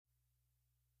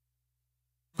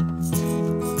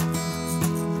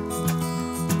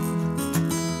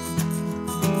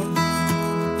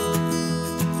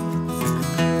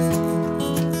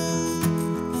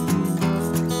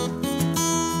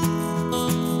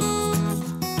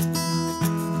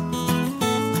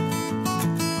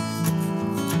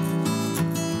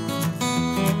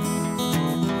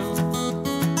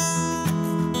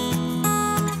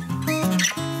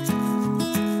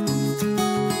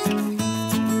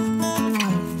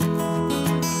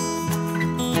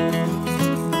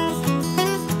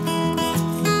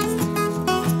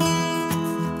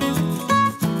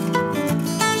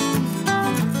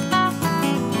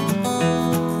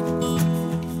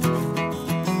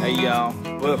Hey y'all,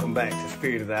 welcome back to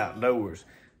Spirit of the Outdoors.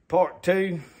 Part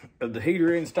 2 of the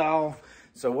heater install.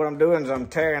 So what I'm doing is I'm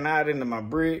tearing out into my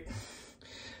brick.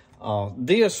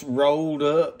 This rolled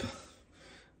up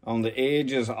on the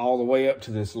edges all the way up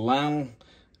to this line.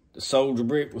 The soldier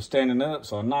brick was standing up,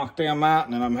 so I knocked them out,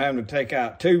 and then I'm having to take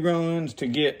out 2 runs to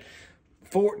get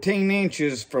 14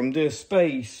 inches from this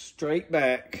space straight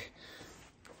back.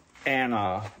 And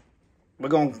we're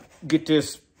gonna get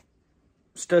this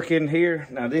stuck in here.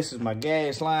 Now this is my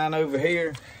gas line over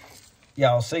here.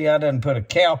 Y'all see I done put a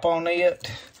cap on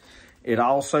it. It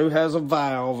also has a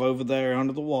valve over there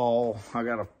under the wall. I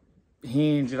got a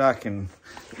hinge that I can,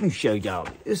 let me show y'all.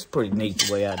 It's pretty neat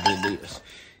the way I did this.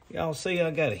 Y'all see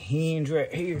I got a hinge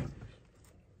right here.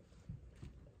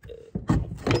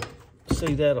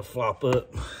 See, that'll flop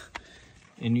up.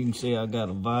 And you can see I got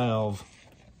a valve.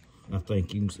 I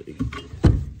think you can see.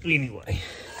 Anyway.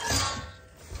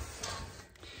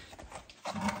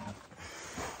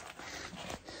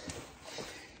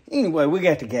 Anyway, we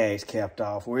got the gas capped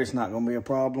off where it's not going to be a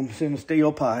problem. It's in a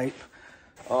steel pipe.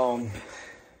 So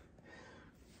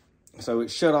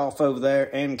it's shut off over there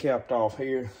and capped off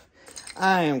here.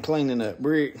 I am cleaning up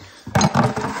brick.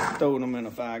 Throwing them in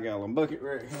a 5-gallon bucket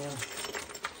right here.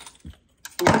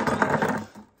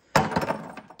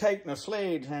 Taking a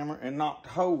sledgehammer and knocked a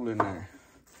hole in there.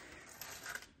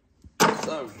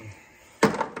 So,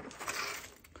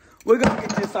 we're going to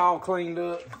get this all cleaned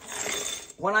up.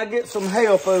 When I get some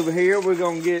help over here, we're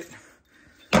going to get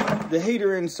the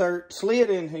heater insert slid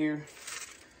in here.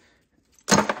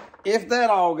 If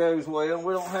that all goes well,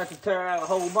 we don't have to tear out a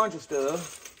whole bunch of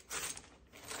stuff.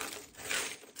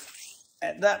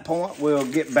 At that point, we'll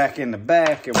get back in the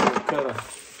back and we'll cut a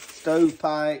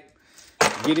stovepipe,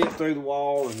 get it through the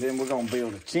wall, and then we're going to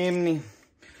build a chimney.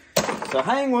 So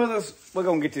hang with us. We're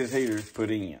going to get this heater put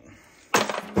in.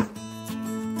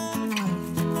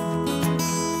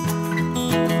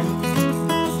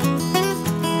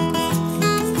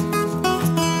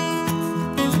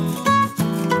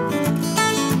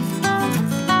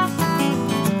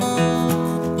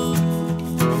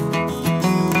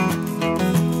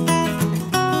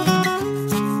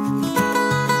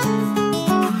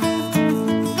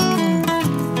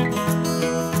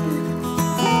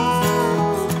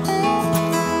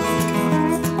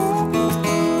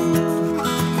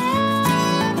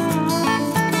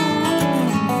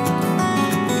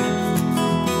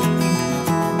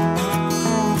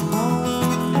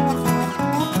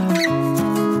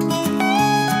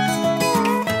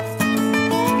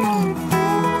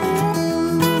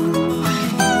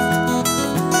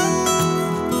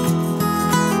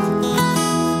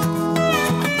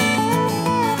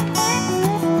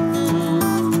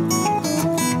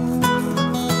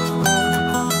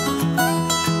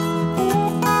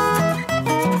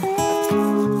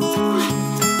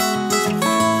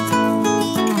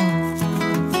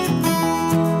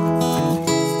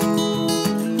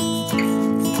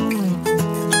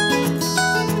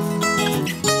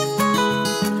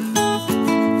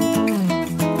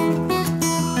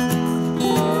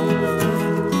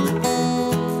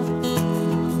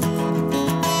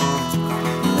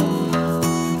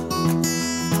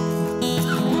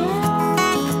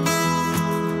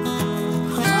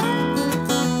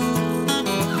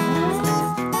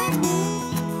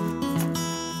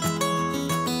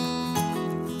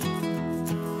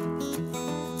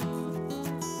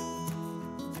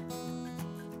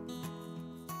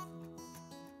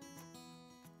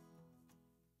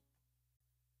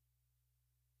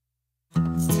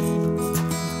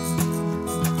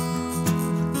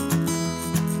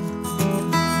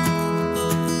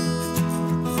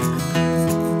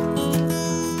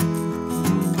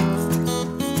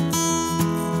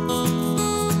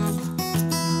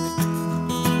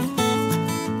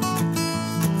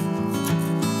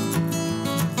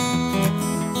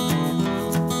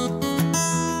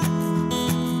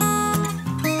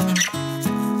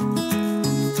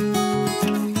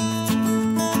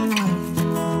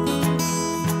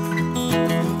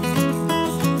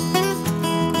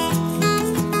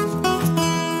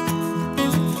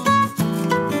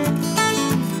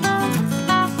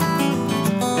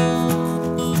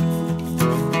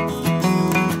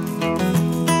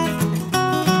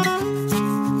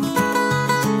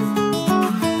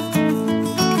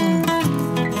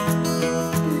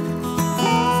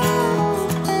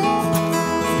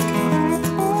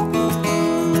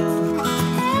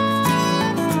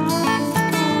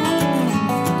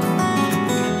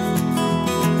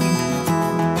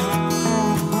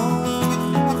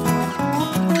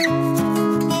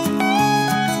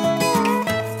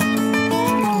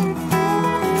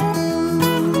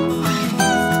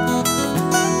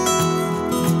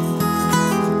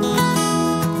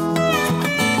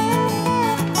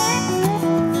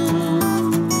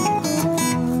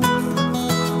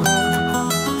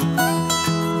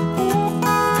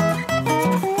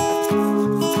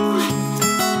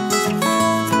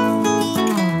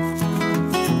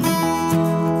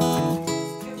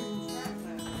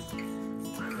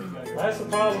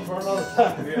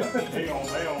 he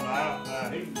on out now.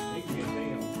 He can get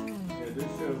them. Yeah, this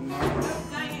shouldn't matter.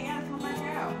 Dang, you gotta come back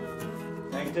out.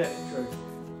 Ain't that the truth?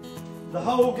 The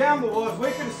whole gamble was we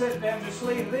could have sat down and just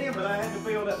leave it in, but I had to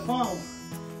build that funnel.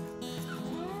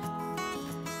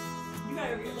 You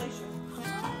gotta go get Alicia.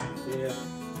 Yeah.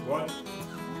 What?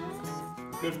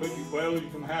 Could put you, well, you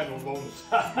can handle them on the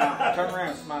side. Turn around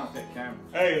and smile at that camera.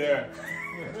 Hey there.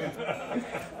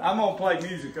 I'm gonna play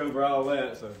music over all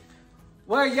that, so.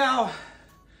 Well, y'all,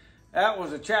 that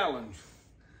was a challenge.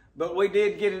 But we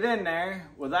did get it in there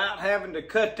without having to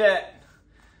cut that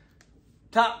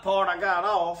top part I got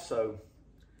off, so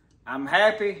I'm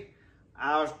happy.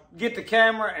 I'll get the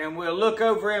camera and we'll look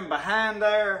over in behind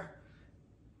there.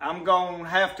 I'm gonna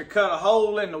have to cut a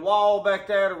hole in the wall back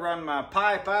there to run my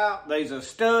pipe out. There's a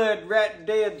stud right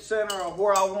dead center of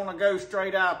where I wanna go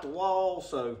straight out the wall,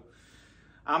 so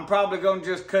I'm probably gonna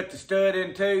just cut the stud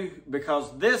in two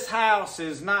because this house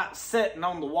is not sitting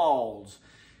on the walls.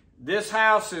 This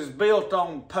house is built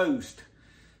on post.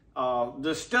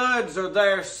 The studs are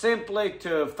there simply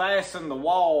to fasten the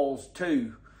walls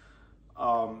to.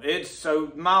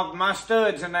 So my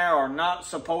studs in there are not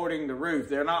supporting the roof.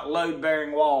 They're not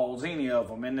load-bearing walls, any of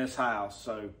them in this house.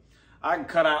 So I can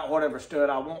cut out whatever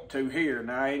stud I want to here.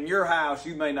 Now in your house,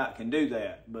 you may not can do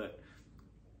that, but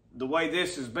the way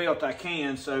this is built, I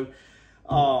can. So,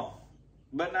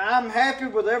 but I'm happy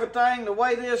with everything, the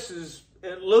way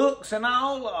it looks and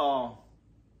all.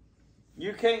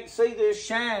 You can't see this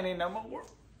shiny no more.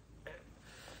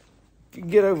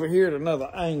 Get over here at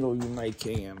another angle, you may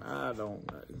can. I don't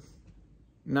know.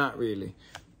 Not really.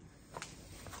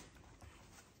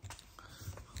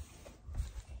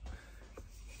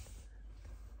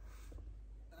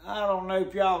 I don't know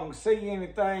if y'all can see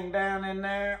anything down in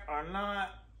there or not.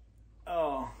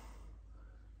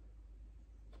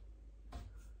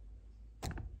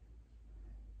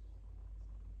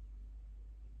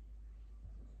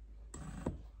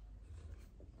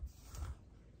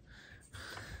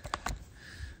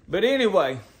 But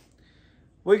anyway,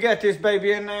 we got this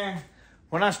baby in there.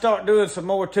 When I start doing some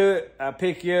more to it, I'll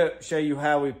pick you up, show you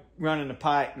how we running the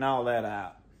pipe and all that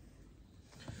out.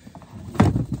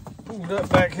 Pulled up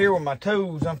back here with my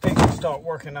tools. I'm fixing to start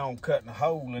working on cutting a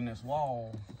hole in this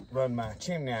wall, run my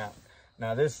chimney out.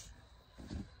 Now this,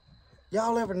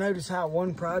 y'all ever notice how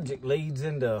one project leads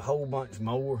into a whole bunch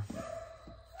more?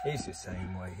 It's the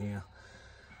same way here.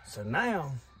 So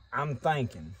now I'm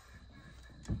thinking,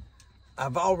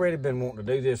 I've already been wanting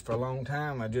to do this for a long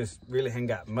time. I just really hadn't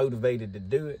got motivated to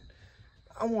do it.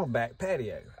 I want a back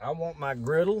patio. I want my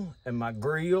griddle and my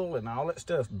grill and all that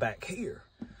stuff back here.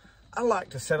 I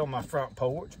like to sit on my front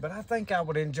porch, but I think I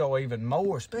would enjoy even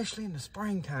more, especially in the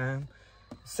springtime,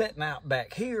 sitting out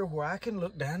back here where I can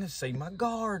look down and see my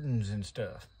gardens and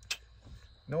stuff.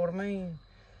 Know what I mean?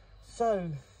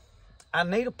 So I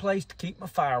need a place to keep my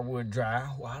firewood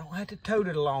dry. Well, I don't have to tote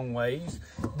it a long ways.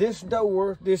 This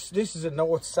door, this is the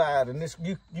north side, and this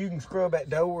you can scrub that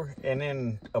door, and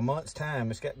in a month's time,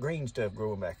 it's got green stuff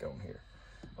growing back on here.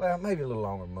 Well, maybe a little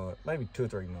longer month, maybe 2 or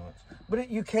 3 months. But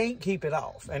you can't keep it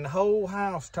off, and the whole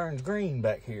house turns green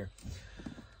back here.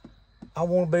 I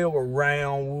want to build a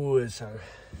round wood, so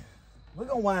we're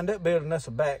gonna wind up building us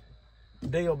a back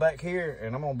deal back here,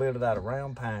 and I'm gonna build it out of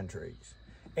round pine trees.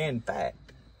 In fact,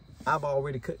 I've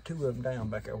already cut 2 of them down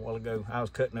back there a while ago. I was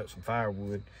cutting up some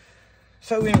firewood.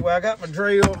 So anyway, I got my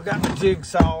drill, got my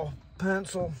jigsaw,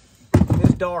 pencil.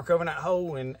 It's dark over in that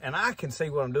hole, and I can see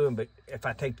what I'm doing, but if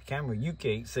I take the camera, you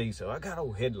can't see. So I got an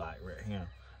old headlight right here.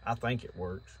 I think it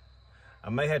works. I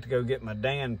may have to go get my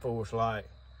Danforth light.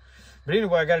 But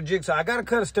anyway, I got a jigsaw. I got to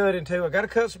cut a stud in 2. I got to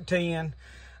cut some tin.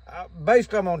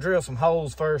 Basically, I'm going to drill some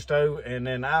holes first, though, and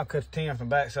then I'll cut the tin from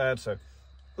the backside. So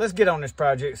let's get on this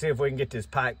project, see if we can get this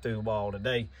pipe through the wall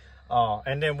today.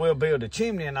 And then we'll build a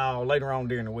chimney and all later on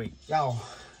during the week. Y'all,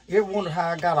 you ever wonder how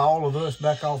I got all of us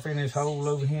back off in this hole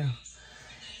over here?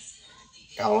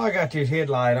 Y'all, I got this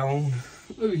headlight on.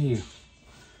 Look here.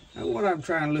 Now what I'm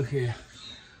trying to look here.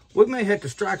 We may have to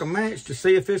strike a match to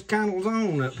see if this candle's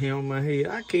on up here on my head.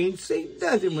 I can't see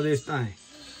nothing with this thing.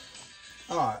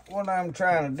 All right, what I'm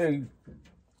trying to do,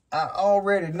 I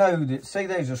already know that, see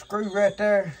there's a screw right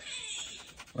there?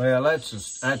 Well, that's a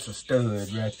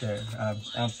stud right there.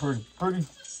 I'm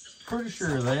pretty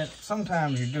sure of that.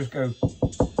 Sometimes you just go,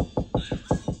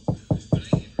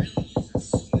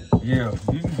 yeah,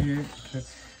 you can hear it,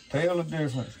 tell the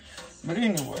difference. But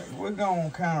anyway, we're gonna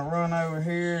kind of run over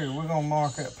here and we're gonna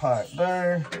mark that pipe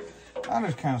there. I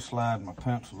just kind of slide my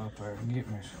pencil up there and give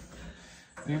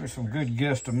me some good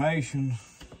guesstimation.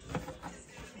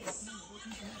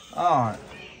 All right.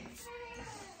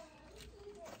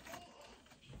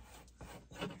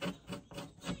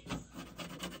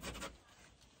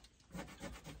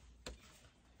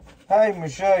 Hey,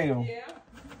 Michelle. Yeah?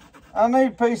 I need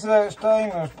a piece of that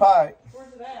stainless pipe.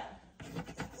 Where's it at?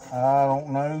 I don't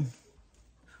know.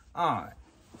 All right.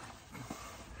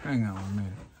 Hang on a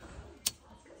minute.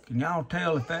 Can y'all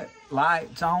tell if that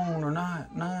light's on or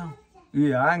not now?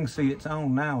 Yeah, I can see it's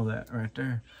on now, that right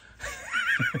there.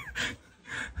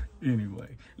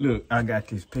 Anyway, look, I got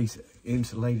this piece of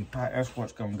insulated pipe. That's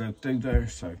what's gonna go through there,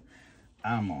 so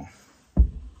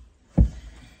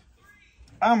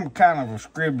I'm kind of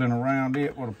scribbling around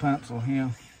it with a pencil here.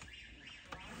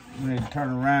 We need to turn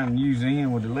around and use the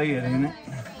end with the lead in it.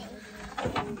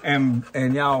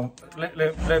 And y'all,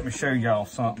 let me show y'all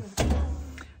something.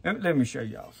 Let me show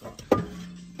y'all something.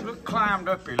 Look, climbed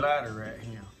up your ladder right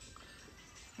here.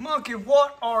 Monkey,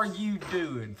 what are you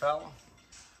doing, fella?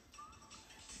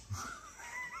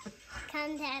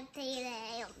 Come down to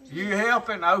help. You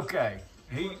helping? Okay.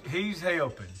 He's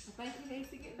helping. I think he needs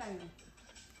to get down.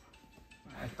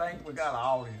 I think we got an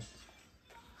audience.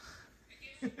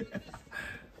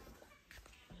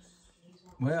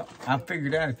 Well, I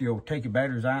figured out if you'll take your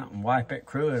batteries out and wipe that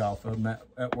crud off of them,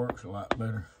 that works a lot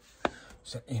better.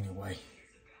 So anyway,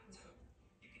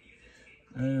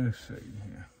 let's see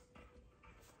here.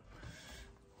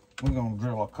 We're gonna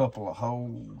drill a couple of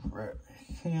holes right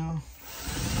here.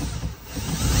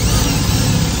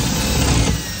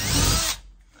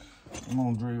 I'm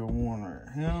gonna drill one right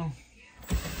here.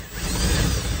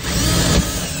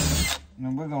 And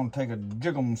then we're gonna take a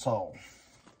jig'em saw.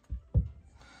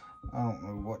 I don't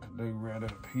know what to do right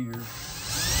up here.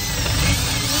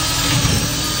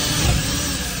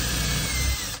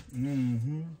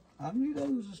 I knew that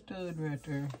was a stud right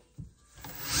there.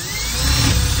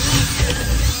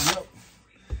 Yep.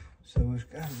 So it's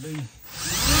gotta be.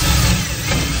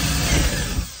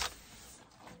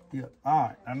 Yep.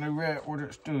 Alright, I know right where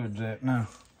that stud's at now.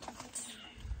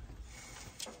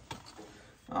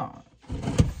 Alright.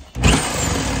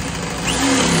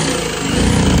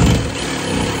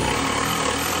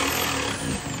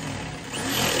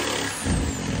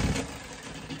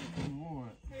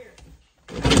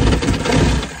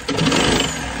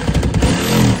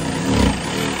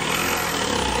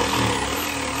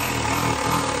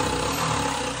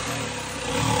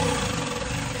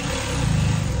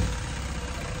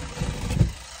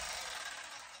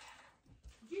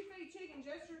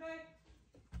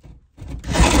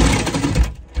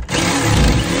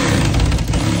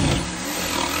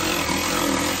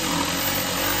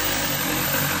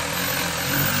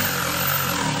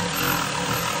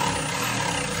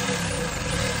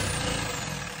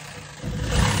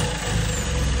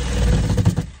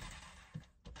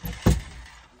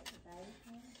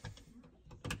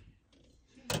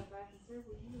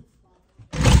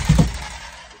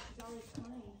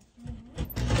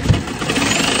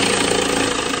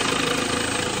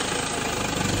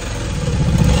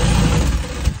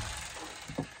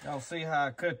 Y'all see how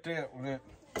I cut that with it?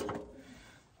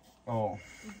 Oh.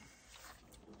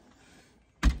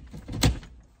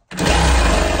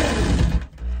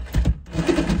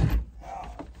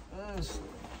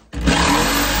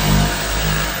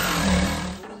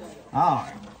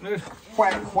 Alright, let's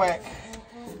whack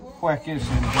this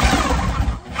in.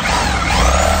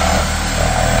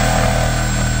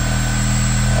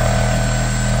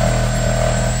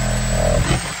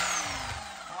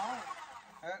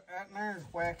 That there's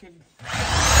whacking.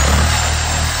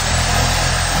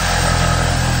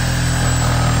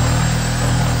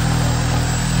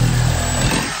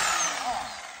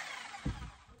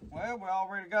 Well, we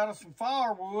already got us some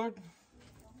firewood.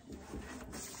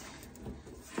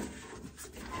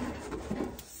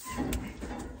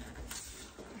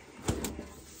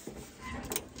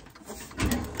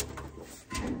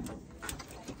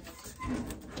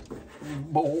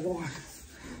 Boy,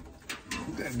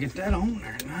 we gotta get that on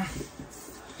there now.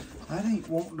 That ain't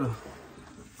wanting to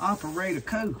operate a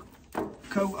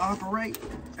co-operate.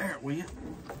 There it went.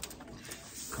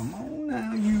 Come on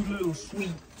now, you little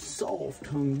sweet, soft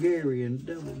Hungarian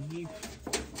devil, you.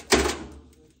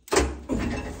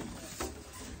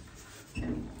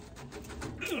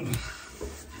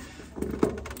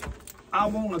 I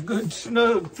want a good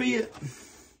snug fit.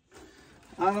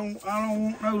 I don't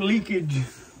want no leakage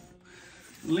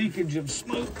of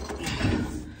smoke.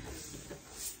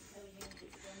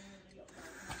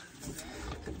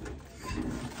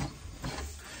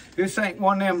 This ain't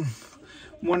one of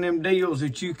them deals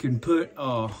that you can put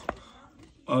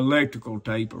electrical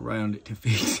tape around it to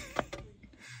fix it.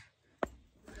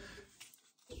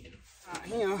 Right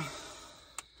here,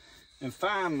 and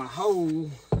find my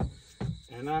hole,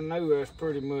 and I know that's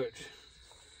pretty much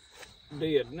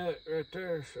dead nut right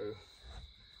there, so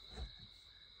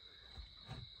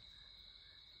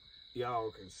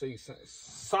y'all can see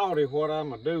sort of what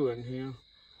I'm doing here.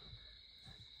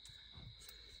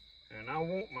 And I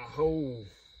want my hole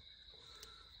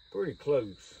pretty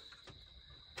close.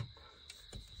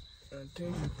 I tell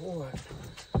you what,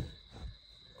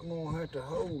 I'm gonna have to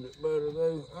hold it better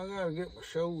though. I gotta get my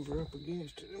shoulder up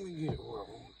against it. Let me get it where I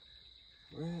want it.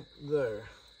 Right there.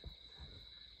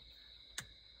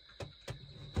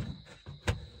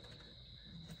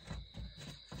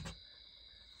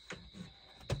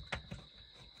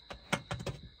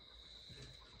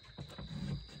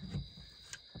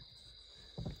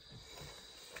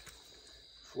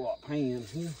 Swap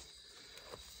hands here.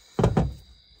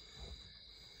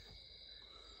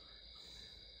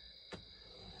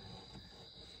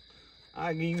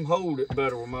 I can even hold it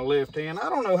better with my left hand. I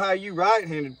don't know how you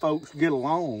right-handed folks get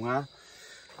along.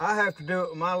 I have to do it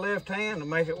with my left hand to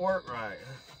make it work right.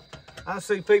 I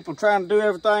see people trying to do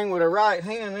everything with their right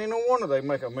hand. Ain't no wonder they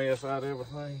make a mess out of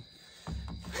everything.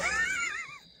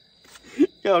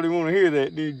 Y'all didn't want to hear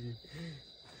that, did you?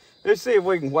 Let's see if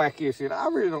we can whack this in. I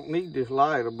really don't need this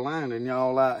light of blinding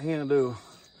y'all out here.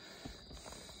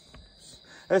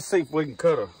 Let's see if we can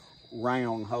cut a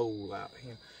round hole out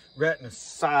here. Right in the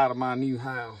side of my new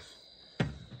house.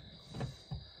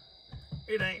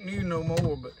 It ain't new no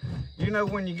more, but you know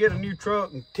when you get a new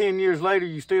truck and 10 years later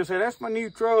you still say, that's my new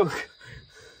truck.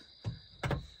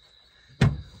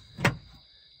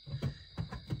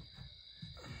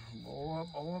 Boy,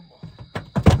 boy, boy.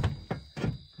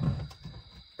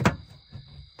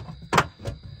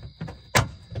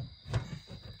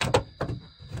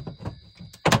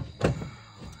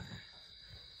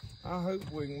 I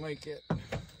hope we can make it. There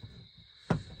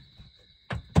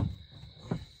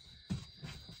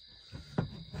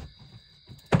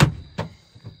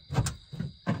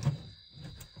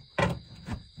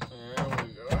we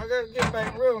go. I gotta get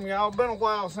back in rhythm, y'all. Been a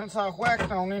while since I whacked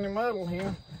on any metal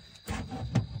here.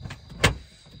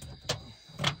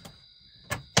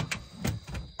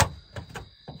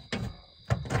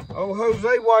 Oh,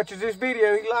 Jose watches this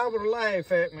video. He liable to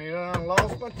laugh at me. I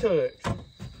lost my touch.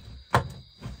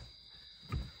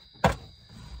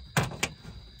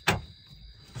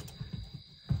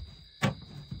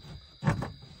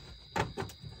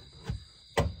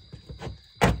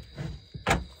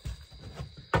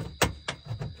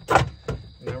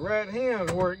 Right here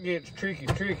is where it gets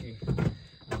tricky.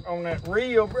 On that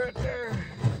reel right there.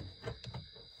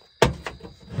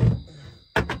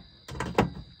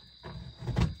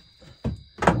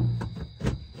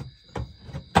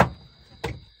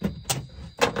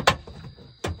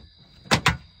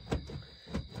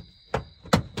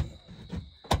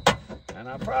 And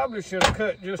I probably should have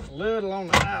cut just a little on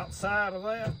the outside of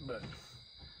that, but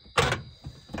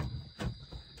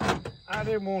I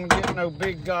didn't want to get no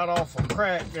big god-awful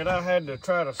crack that I had to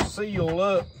try to seal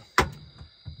up.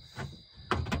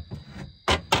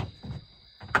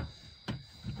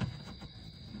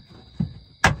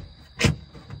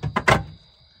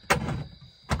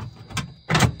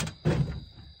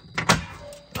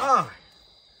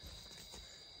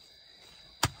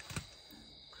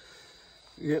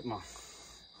 Get my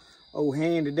old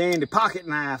handy-dandy pocket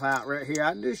knife out right here.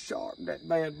 I just sharpened that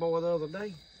bad boy the other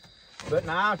day. But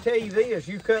now I'll tell you this,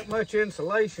 you cut much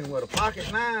insulation with a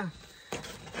pocket knife,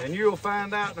 and you'll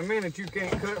find out in a minute you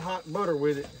can't cut hot butter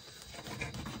with it.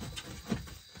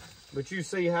 But you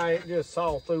see how it just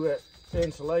saw through that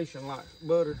insulation like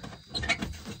butter.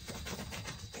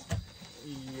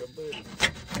 Yeah, buddy.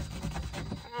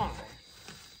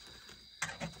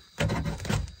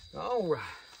 All right.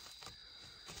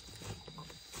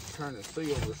 Turn the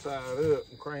silver side up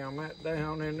and cram that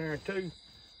down in there too.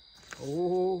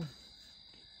 Oh.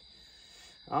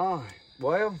 All right,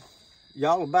 well,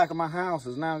 y'all, the back of my house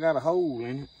has now got a hole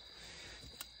in it.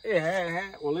 Yeah,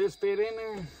 will this fit in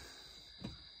there?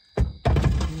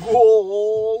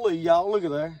 Golly, y'all, look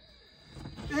at that.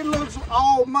 It looks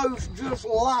almost just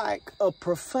like a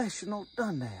professional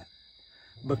done that.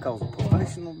 Because a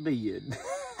professional did.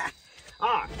 All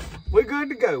right, we're good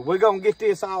to go. We're gonna get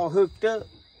this all hooked up.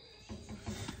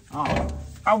 All right.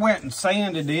 I went and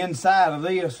sanded the inside of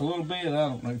this a little bit. I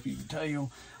don't know if you can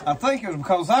tell. I think it was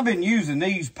because I've been using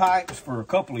these pipes for a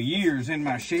couple of years in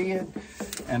my shed,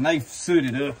 and they've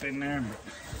sooted up in there,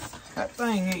 but that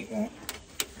thing ain't.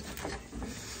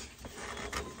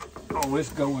 Oh, it's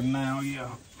going now, yeah.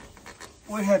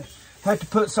 We had to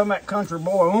put some of that country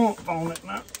boy oomph on it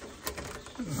now.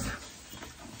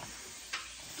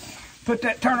 Put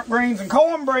that turnip greens and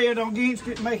cornbread against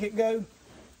it and make it go.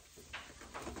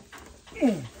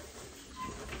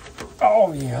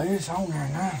 Oh yeah, it's on there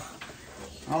now.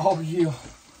 Oh yeah.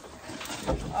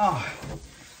 Oh,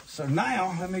 so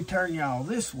now let me turn y'all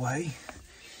this way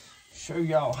show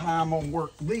y'all how I'm gonna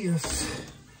work this.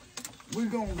 We're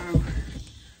gonna go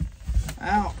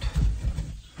out.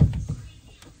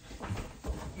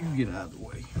 You get out of the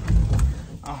way.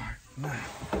 All right, now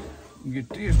get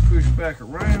this pushed back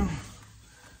around.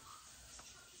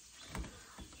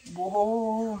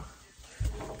 Boy.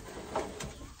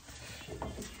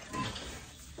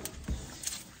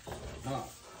 Now,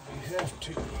 we have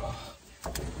to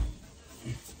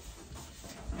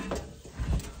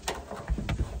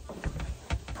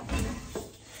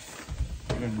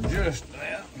adjust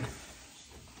that.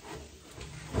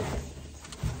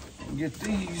 Get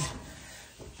these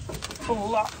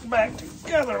locked back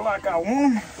together like I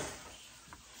want them.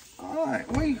 All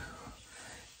right, we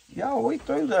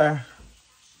through there.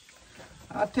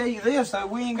 I'll tell you this though,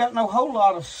 we ain't got no whole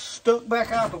lot of stuck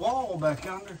back out the wall back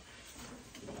under.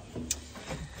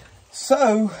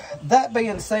 So, that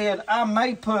being said, I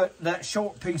may put that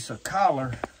short piece of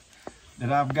collar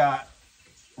that I've got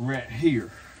right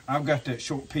here. I've got that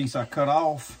short piece I cut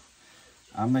off.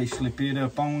 I may slip it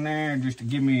up on there just to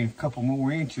give me a couple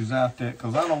more inches out there,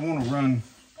 because I don't want to run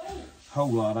a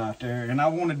whole lot out there. And I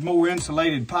wanted more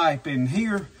insulated pipe in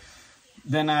here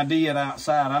than I did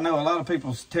outside. I know a lot of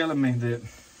people's telling me that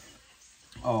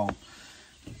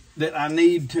that I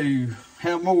need to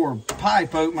have more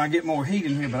pipe open, I get more heat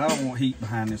in here, but I don't want heat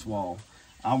behind this wall.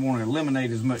 I want to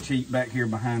eliminate as much heat back here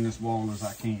behind this wall as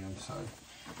I can. So,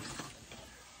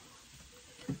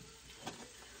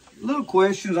 little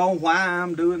questions on why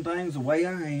I'm doing things the way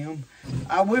I am.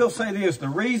 I will say this, the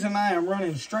reason I am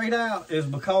running straight out is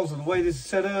because of the way this is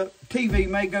set up. TV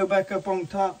may go back up on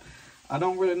top. I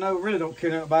don't really know, really don't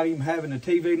care about even having a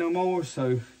TV no more,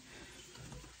 so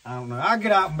I don't know. I'll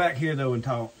get out back here though and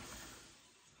talk.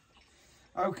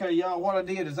 Okay, y'all, what I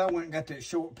did is I went and got that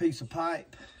short piece of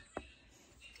pipe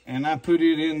and I put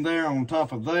it in there on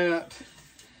top of that,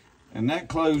 and that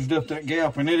closed up that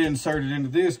gap and it inserted into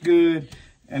this good.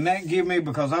 And that give me,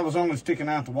 because I was only sticking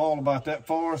out the wall about that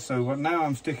far, so now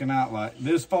I'm sticking out like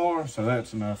this far, so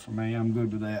that's enough for me. I'm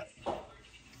good with that.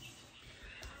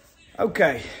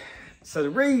 Okay, so the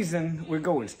reason we're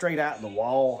going straight out the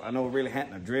wall, I know we really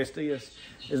hadn't addressed this,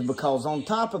 is because on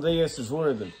top of this is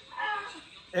where the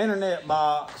internet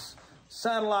box,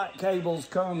 satellite cables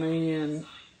come in,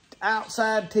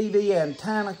 outside TV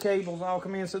antenna cables all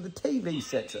come in, so the TV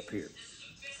sets up here.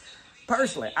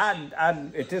 Personally,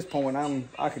 at this point,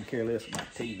 I could care less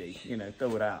about TV, you know,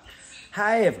 throw it out.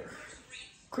 However,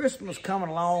 Christmas coming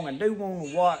along, I do want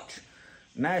to watch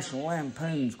National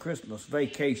Lampoon's Christmas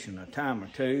Vacation a time or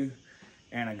two.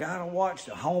 And I got to watch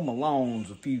the Home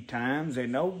Alones a few times.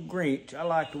 And old Grinch, I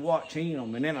like to watch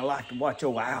him. And then I like to watch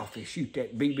old Alfie shoot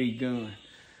that BB gun.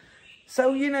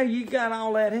 So, you know, you got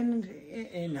all that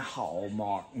in the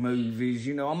Hallmark movies.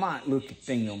 You know, I might look at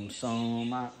them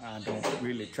some. I don't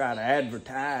really try to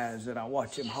advertise that I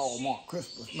watch them Hallmark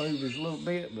Christmas movies a little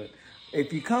bit. But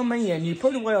if you come in, you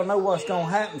pretty well know what's going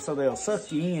to happen, so they'll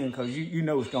suck you in because you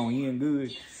know it's going to end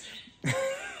good.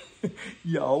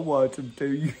 Y'all watch them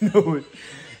too, you know it.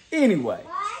 Anyway,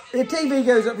 the TV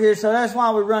goes up here, so that's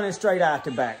why we're running straight out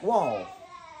the back wall.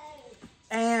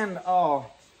 And I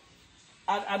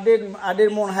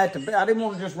didn't want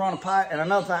to just run a pipe. And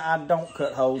another thing, I don't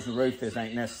cut holes in the roof. This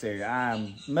ain't necessary.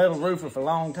 I'm a metal roofer for a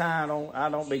long time. I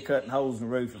don't be cutting holes in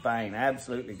the roof if I ain't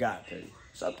absolutely got to.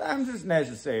 Sometimes it's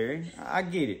necessary. I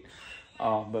get it.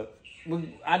 But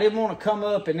I didn't want to come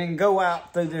up and then go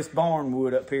out through this barn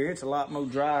wood up here. It's a lot more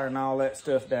drier and all that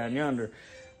stuff down yonder.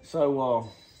 So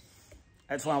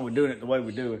that's why we're doing it the way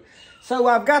we do it. So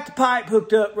I've got the pipe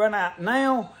hooked up, run out.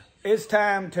 Now it's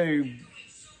time to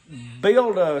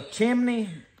build a chimney,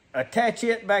 attach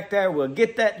it back there. We'll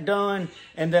get that done.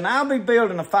 And then I'll be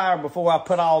building a fire before I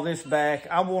put all this back.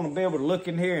 I want to be able to look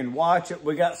in here and watch it.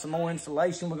 We got some more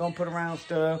insulation we're going to put around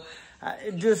stuff.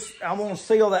 I want to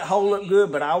seal that hole up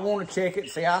good, but I want to check it,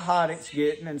 see how hot it's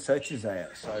getting and such as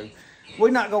that. So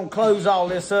we're not going to close all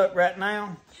this up right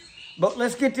now, but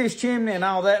let's get this chimney and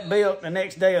all that built. The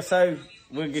next day or so,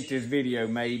 we'll get this video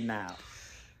made now.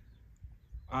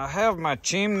 I have my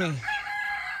chimney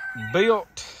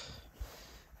built.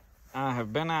 I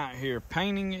have been out here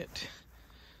painting it.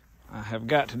 I have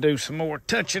got to do some more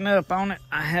touching up on it.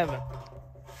 I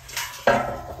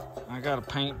got to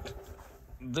paint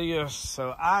this,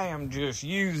 so I am just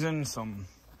using some,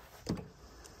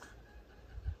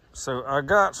 so I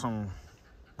got some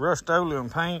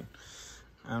Rust-Oleum paint.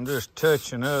 I'm just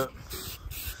touching up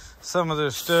some of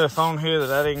this stuff on here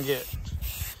that I didn't get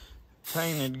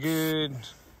painted good.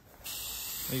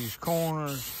 These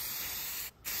corners.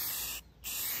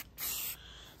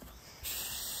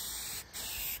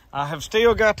 I have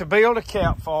still got to build a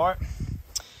cap for it.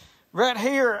 Right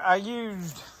here, I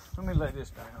used, let me lay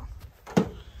this down.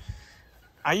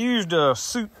 I used a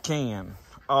soup can.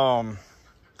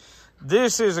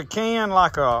 This is a can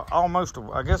like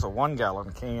I guess a 1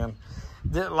 gallon can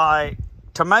that like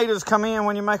tomatoes come in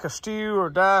when you make a stew or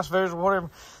diced vegetable, whatever.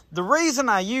 The reason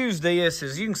I use this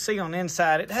is you can see on the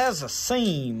inside, it has a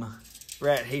seam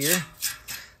right here.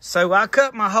 So I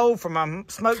cut my hole for my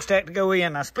smokestack to go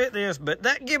in. I split this, but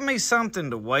that give me something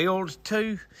to weld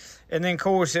to. And then, of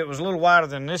course, it was a little wider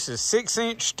than this. Is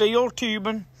 6-inch steel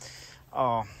tubing.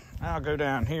 I'll go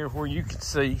down here where you can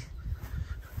see.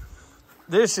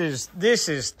 This is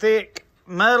thick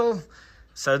metal.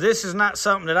 So this is not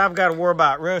something that I've got to worry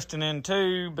about rusting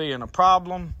into, being a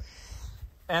problem.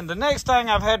 And the next thing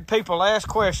I've had people ask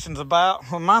questions about,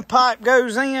 when my pipe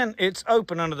goes in, it's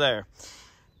open under there.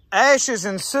 Ashes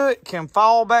and soot can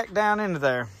fall back down into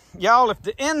there. Y'all, if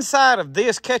the inside of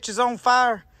this catches on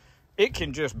fire, it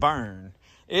can just burn.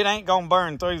 It ain't gonna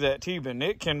burn through that tubing.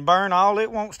 It can burn all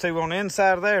it wants to on the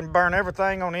inside of there and burn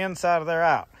everything on the inside of there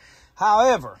out.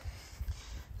 However,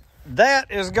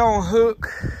 that is gonna hook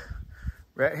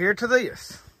right here to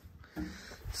this.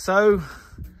 So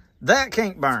that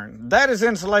can't burn. That is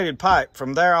insulated pipe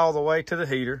from there all the way to the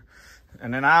heater.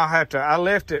 And then I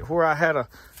left it where I had a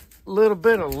little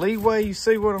bit of leeway, you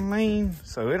see what I mean?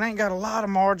 So it ain't got a lot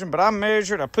of margin, but I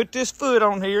measured. I put this foot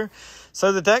on here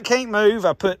so that can't move.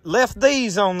 I left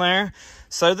these on there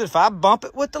so that if I bump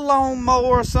it with the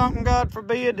lawnmower or something, God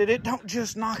forbid, that it don't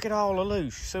just knock it all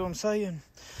loose. You see what I'm saying?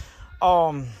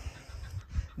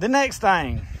 The next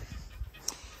thing,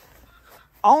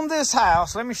 on this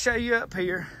house, let me show you up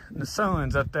here. The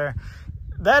sun's up there.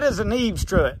 That is an eave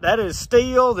strut. That is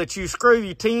steel that you screw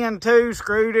your tin to,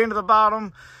 screwed into the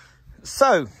bottom.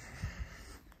 So,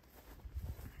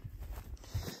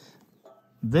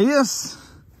 this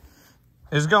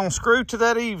is going to screw to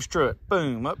that eave strut.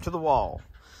 Boom, up to the wall.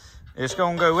 It's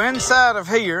going to go inside of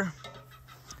here.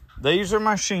 These are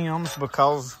my shims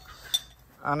because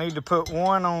I need to put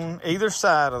one on either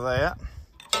side of that.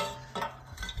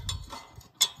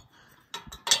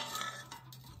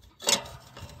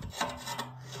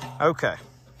 Okay,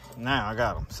 now I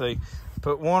got them. See,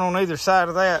 put one on either side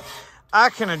of that. I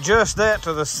can adjust that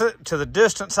to the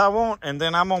distance I want, and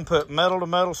then I'm gonna put metal to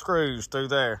metal screws through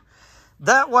there.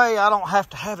 That way I don't have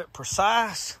to have it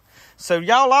precise. So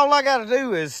y'all, all I gotta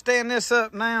do is stand this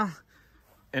up now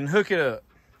and hook it up.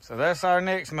 So that's our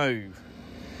next move.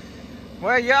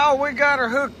 Well, y'all, we got her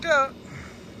hooked up.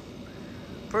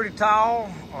 Pretty tall.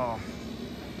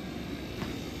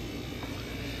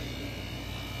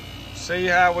 See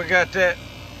how we got that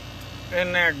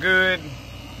in there good.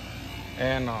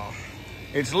 And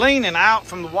it's leaning out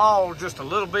from the wall just a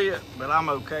little bit, but I'm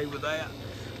okay with that.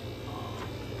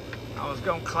 I was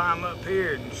gonna climb up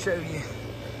here and show you.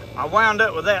 I wound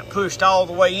up with that pushed all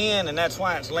the way in, and that's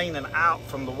why it's leaning out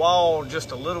from the wall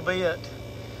just a little bit.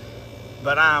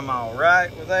 But I'm all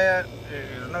right with that.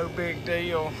 It's no big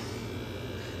deal.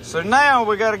 So now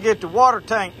we got to get the water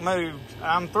tank moved.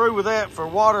 I'm through with that for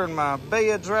watering my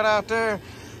beds right out there.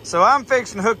 So I'm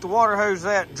fixing to hook the water hose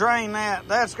that, drain that.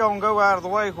 That's going to go out of the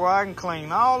way where I can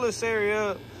clean all this area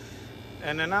up.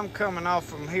 And then I'm coming off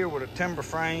from here with a timber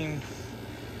frame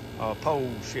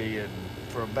pole shed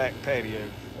for a back patio.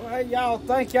 Well, hey, y'all,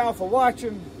 thank y'all for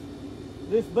watching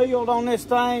this build on this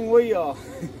thing.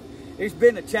 It's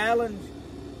been a challenge.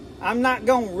 I'm not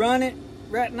going to run it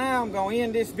right now. I'm going to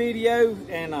end this video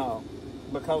and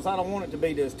because I don't want it to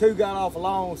be just too god-awful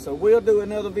long, so we'll do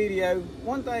another video.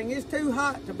 One thing, it's too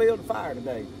hot to build a fire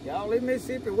today. Y'all in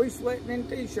Mississippi, we sweating in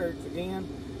t-shirts again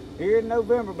here in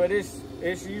November, but it's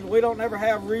usually, we don't ever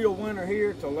have real winter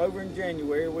here till over in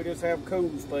January. We just have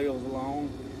cool spells along.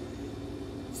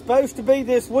 It's supposed to be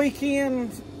this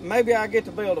weekend. Maybe I get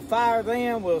to build a fire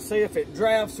then. We'll see if it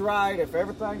drafts right, if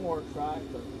everything works right.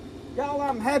 But y'all,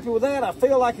 I'm happy with that. I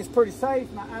feel like it's pretty safe.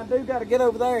 Now, I do got to get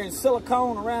over there and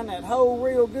silicone around that hole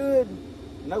real good.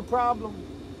 No problem.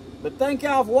 But thank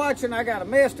y'all for watching. I got a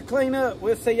mess to clean up.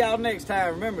 We'll see y'all next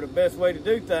time. Remember, the best way to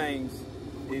do things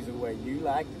is the way you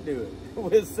like to do it.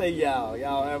 We'll see y'all.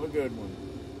 Y'all have a good one.